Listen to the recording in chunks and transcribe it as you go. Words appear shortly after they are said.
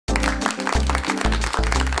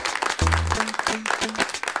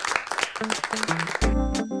Welcome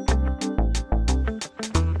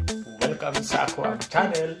sa ako ang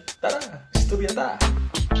channel. Tara, Istorya Ta!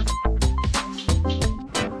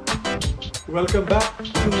 Welcome back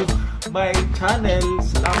to my channel.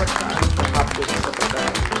 Salamat sa pag-upload sa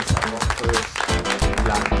pagdaan sa akong first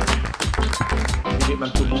vlog. Hindi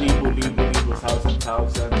man to libo,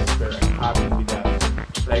 thousands, pero I'm happy with the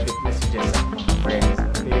private messages of my friends.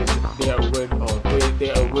 They are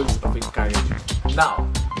words of encouragement. Now,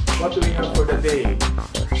 what do we have for the day?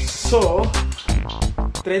 So,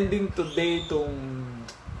 trending today itong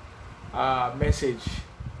message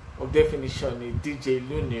o definition ni DJ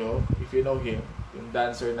Lunyo, if you know him, yung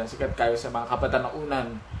dancer na sikat kayo sa mga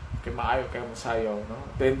kapatanaunan, kay maayo kayo masayaw, no?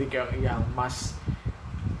 Trending kayo ang iyang mass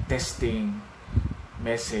testing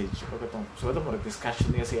message. So, ito mo,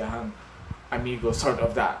 discussion niya siyang amigo, sort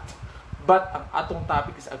of that. But, ang atong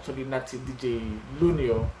topic is actually not si DJ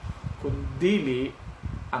Lunyo, kundili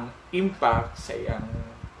ang impact sa iyang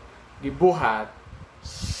gibuhat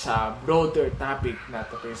sa broader topic na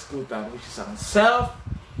ito paiskutan, which is ang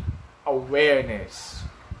self-awareness.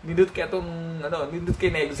 Nindot kaya itong, nindot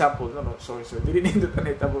kayo na example, sorry, hindi nindot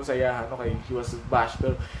na itabo sa iya, kay he was bash,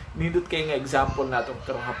 pero nindot kayo nga example na itong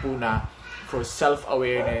karong hapuna for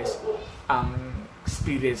self-awareness, ang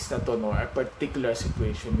experience na to, no, a particular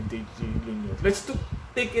situation with DJ Lunyo. Let's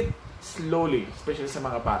take it slowly, especially sa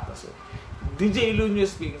mga bata. So, DJ Lunyo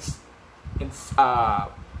is being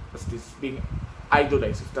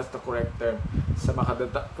idolized, if that's the correct term, sa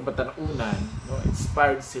mga kabatanaunan, no,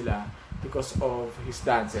 inspired sila because of his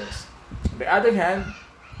dances. On the other hand,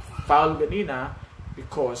 foul ganina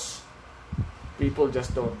because people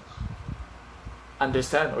just don't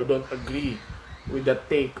understand or don't agree with the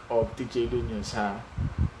take of DJ Lunyo sa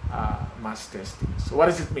mass testing. So what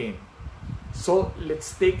does it mean? So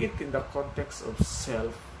let's take it in the context of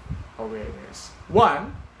self-awareness.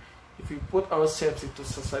 One, if we put ourselves into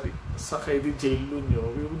sa kay DJ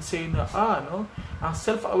Lunyo, we would say na, ang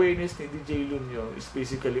self-awareness ni DJ Lunyo is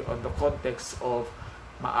basically on the context of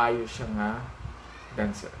maayo siya nga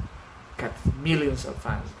dancer. Got millions of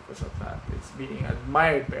fans because of that. It's being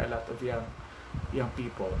admired by a lot of young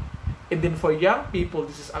people. And then for young people,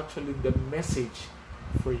 this is actually the message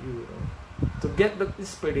for you, to get that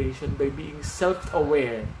inspiration by being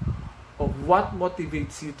self-aware of what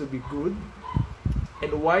motivates you to be good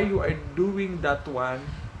and why you are doing that one.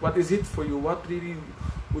 What is it for you? What really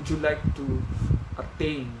would you like to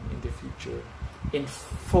attain in the future? And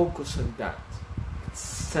focus on that.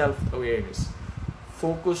 Self-awareness.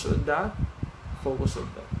 Focus on that.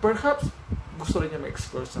 Perhaps gusto rin niya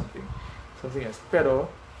ma-explore something else. Pero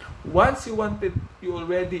once you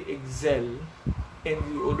already excel and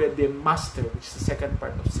you already master, which is the second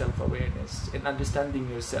part of self-awareness and understanding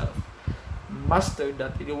yourself, master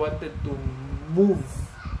that, and you wanted to move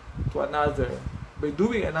to another by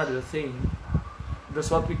doing another thing,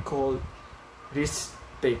 that's what we call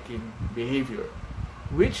risk-taking behavior,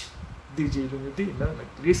 which DJ Lunyo did, like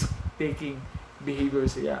risk-taking behavior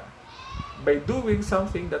siya. By doing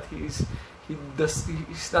something that he is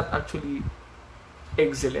not actually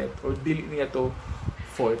excellent or dili niya to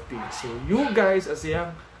 40. So you guys as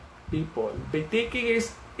young people, by taking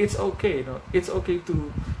risks, it's okay, it's okay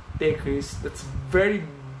to take risks. That's very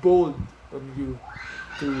bold on you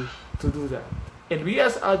to do that. And we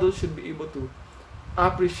as adults should be able to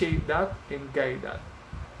appreciate that and guide that.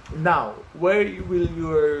 Now, where will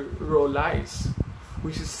your role lies?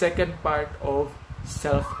 Which is second part of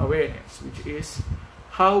self-awareness, which is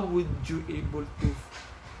how would you able to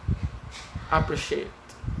appreciate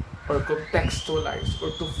or contextualize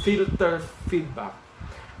or to filter feedback.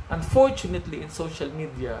 Unfortunately, in social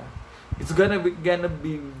media, it's gonna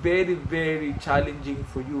be very, very challenging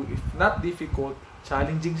for you, if not difficult.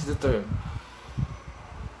 Challenging is the term,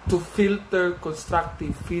 to filter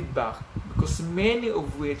constructive feedback, because many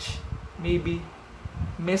of which may be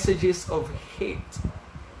messages of hate.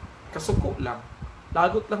 Kasuko lang,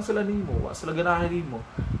 lagot lang sila nimo, wa sila ganahan nimo,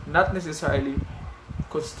 not necessarily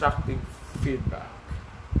constructive feedback,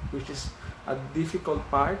 which is a difficult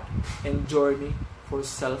part and journey for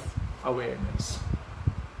self-awareness.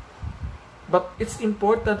 But it's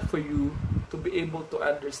important for you to be able to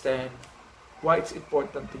understand why it's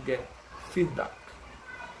important to get feedback.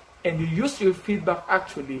 And you use your feedback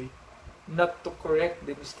actually not to correct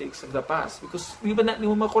the mistakes of the past, because we ba na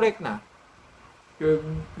mo ma-correct na.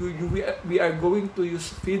 We are going to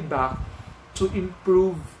use feedback to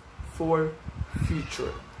improve for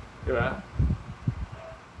future. Diba?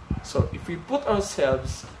 So, if we put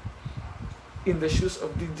ourselves in the shoes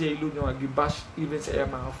of DJ Lunyo, gibash even sa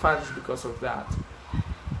mga fans because of that,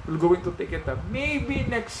 we're going to take it up. Maybe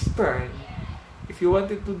next time, if you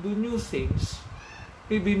wanted to do new things,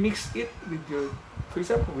 maybe mix it with your, for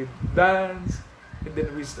example, with dance and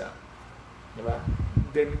then wisdom. Diba?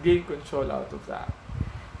 Then gain control out of that.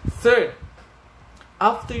 Third,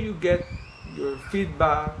 after you get your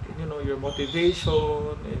feedback, and, you know, your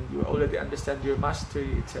motivation, and you already understand your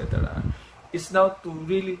mastery, etc., is now to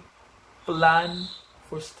really plan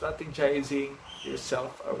for strategizing your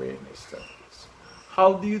self-awareness strategies.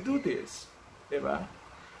 How do you do this? Diba?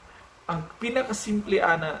 Ang pinakasimple,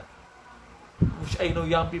 ana, which I know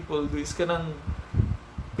young people do, is kanang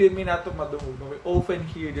pirmi nato madungog. We often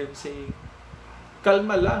hear them saying,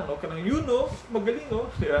 kalma lang, no? Kanang, you know, magaling,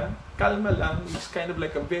 no? Diba? Kalma lang is kind of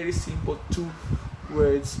like a very simple 2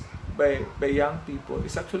 words by young people.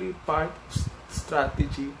 It's actually part of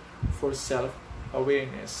strategy for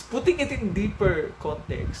self-awareness. Putting it in deeper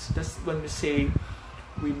context, that's when we say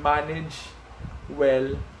we manage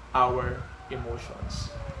well our emotions.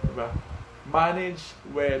 Diba? Manage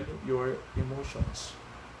well your emotions.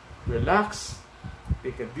 Relax,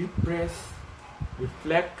 take a deep breath,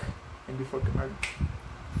 reflect, and before you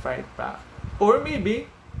fight back. Or maybe,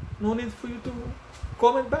 no need for you to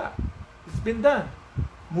comment back. It's been done.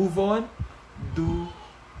 Move on, do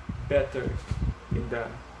better in the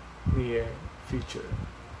near future.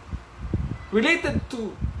 Related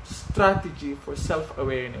to strategy for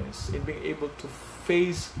self-awareness and being able to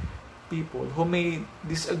face people who may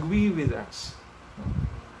disagree with us.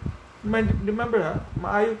 Remember,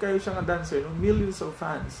 maayo kayo siyang dancer, no? Millions of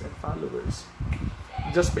fans and followers.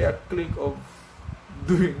 Just by a click of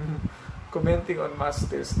doing, commenting on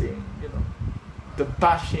Master's thing, you know, the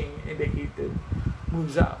bashing and the hated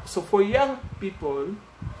moves up. So for young people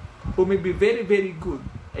who may be very, very good,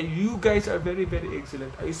 and you guys are very, very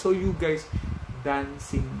excellent. I saw you guys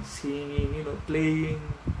dancing, singing, you know, playing,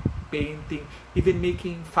 painting, even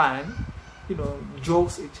making fun, you know,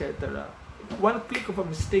 jokes, etc. One click of a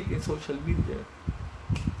mistake in social media.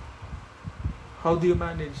 How do you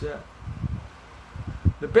manage that?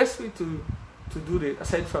 The best way to do it,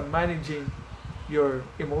 aside from managing your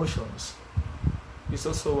emotions, is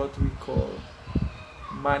also what we call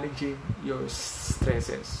managing your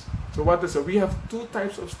stresses. So what is it? We have 2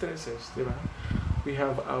 types of stresses, diba? We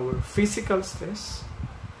have our physical stress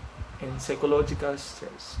and psychological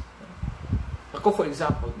stress. Ako, for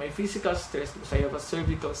example, my physical stress, because I have a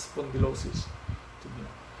cervical spondylosis.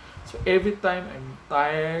 So every time I'm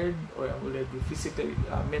tired or I'm already physically,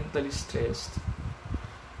 mentally stressed,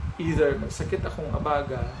 either magsakit akong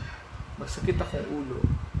abaga, magsakit akong ulo,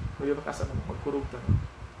 o di ba kasama magkurog tayo.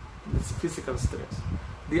 That's physical stress.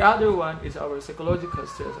 The other one is our psychological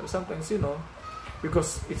stress. Or sometimes, you know,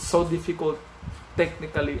 because it's so difficult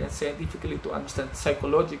technically and scientifically to understand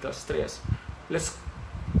psychological stress, let's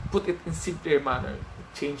put it in simpler manner.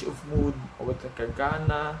 Change of mood, o ka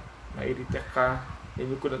gana, mairita ka, and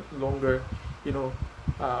you could no longer, you know,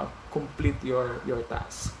 complete your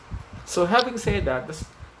task. So having said that, this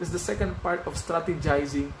is the second part of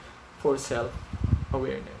strategizing for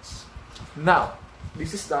self-awareness. Now,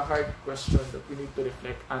 this is the hard question that we need to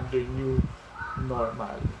reflect under new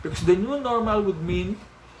normal. Because the new normal would mean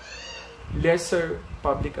lesser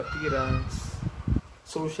public appearance,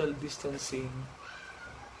 social distancing,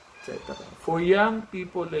 etc. For young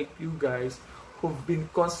people like you guys who've been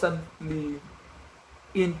constantly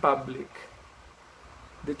in public,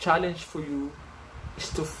 the challenge for you is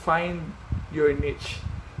to find your niche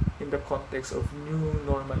in the context of new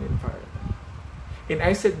normal environment. And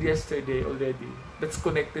I said yesterday already, that's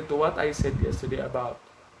connected to what I said yesterday about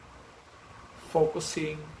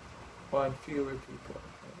focusing on fewer people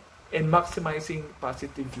and maximizing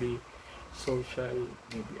positively social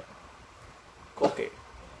media. Okay,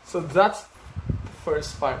 so that's the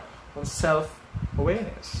first part on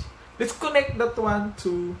self-awareness. Let's connect that one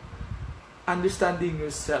to understanding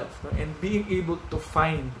yourself, no? And being able to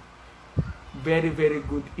find very, very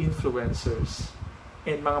good influencers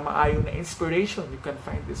and mga maayong na inspiration you can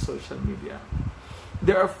find in social media.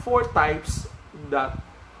 There are 4 types that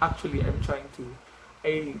actually I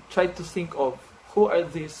try to think of who are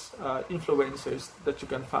these influencers that you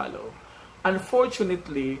can follow.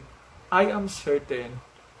 Unfortunately, I am certain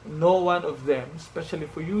no one of them, especially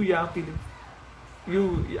for you young people,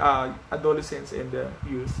 you adolescents and the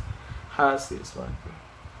youth, has this one.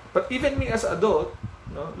 But even me as adult,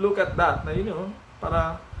 no, look at that. Now, you know,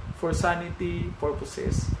 para for sanity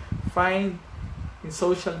purposes, find in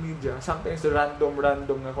social media sometimes the random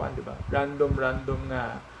nga kuan, diba? Random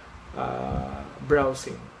nga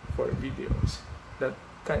browsing for videos that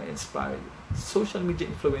can inspire you. Social media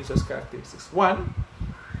influencers characteristics. 1,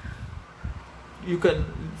 you can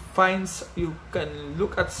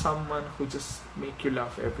look at someone who just make you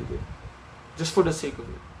laugh every day. just for the sake of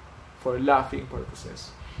it, for laughing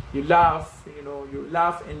purposes. You laugh, you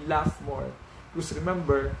laugh and laugh more. Because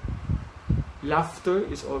remember, laughter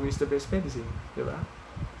is always the best medicine, diba?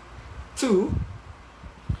 2,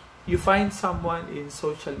 you find someone in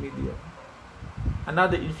social media,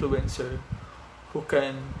 another influencer who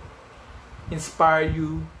can inspire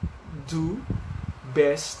you do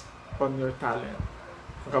best on your talent.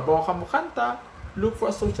 Kung kabawa ka mo kanta, look for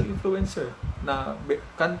a social influencer na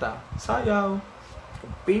kanta, sayaw,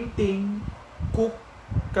 painting, cook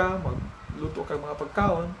ka, magluto ka mga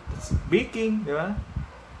pagkaon, that's baking, di ba?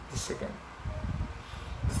 The second.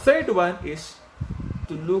 The third one is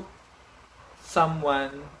to look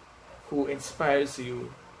someone who inspires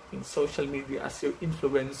you in social media as your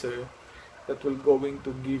influencer that will going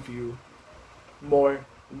to give you more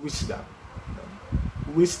wisdom.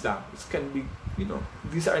 Wisdom, it can be,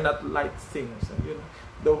 these are not light things.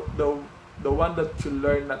 The one that you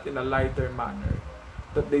learn not in a lighter manner,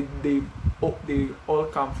 that they all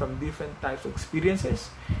come from different types of experiences,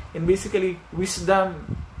 and basically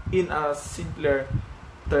wisdom in a simpler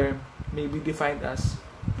term may be defined as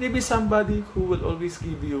maybe somebody who will always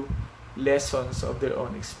give you lessons of their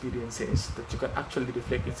own experiences that you can actually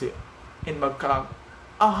reflect and say, and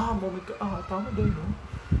aha moment ka, tama din, no?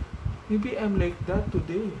 Maybe I'm like that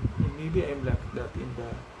today, and maybe I'm like that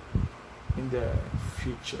in the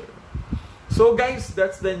future. So guys,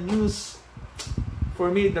 that's the news.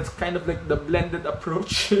 For me, that's kind of like the blended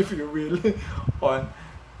approach, if you will, on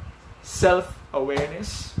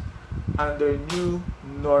self-awareness under new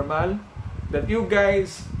normal, that you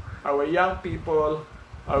guys, our young people,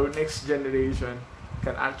 our next generation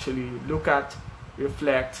can actually look at,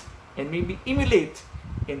 reflect, and maybe emulate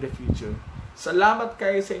in the future. Salamat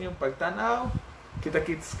kayo sa inyong pagtanaw.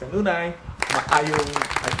 Kita-kits kanunay. Maayong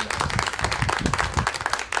adlaw.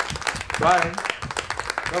 Bye.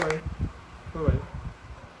 Bye-bye. Bye-bye.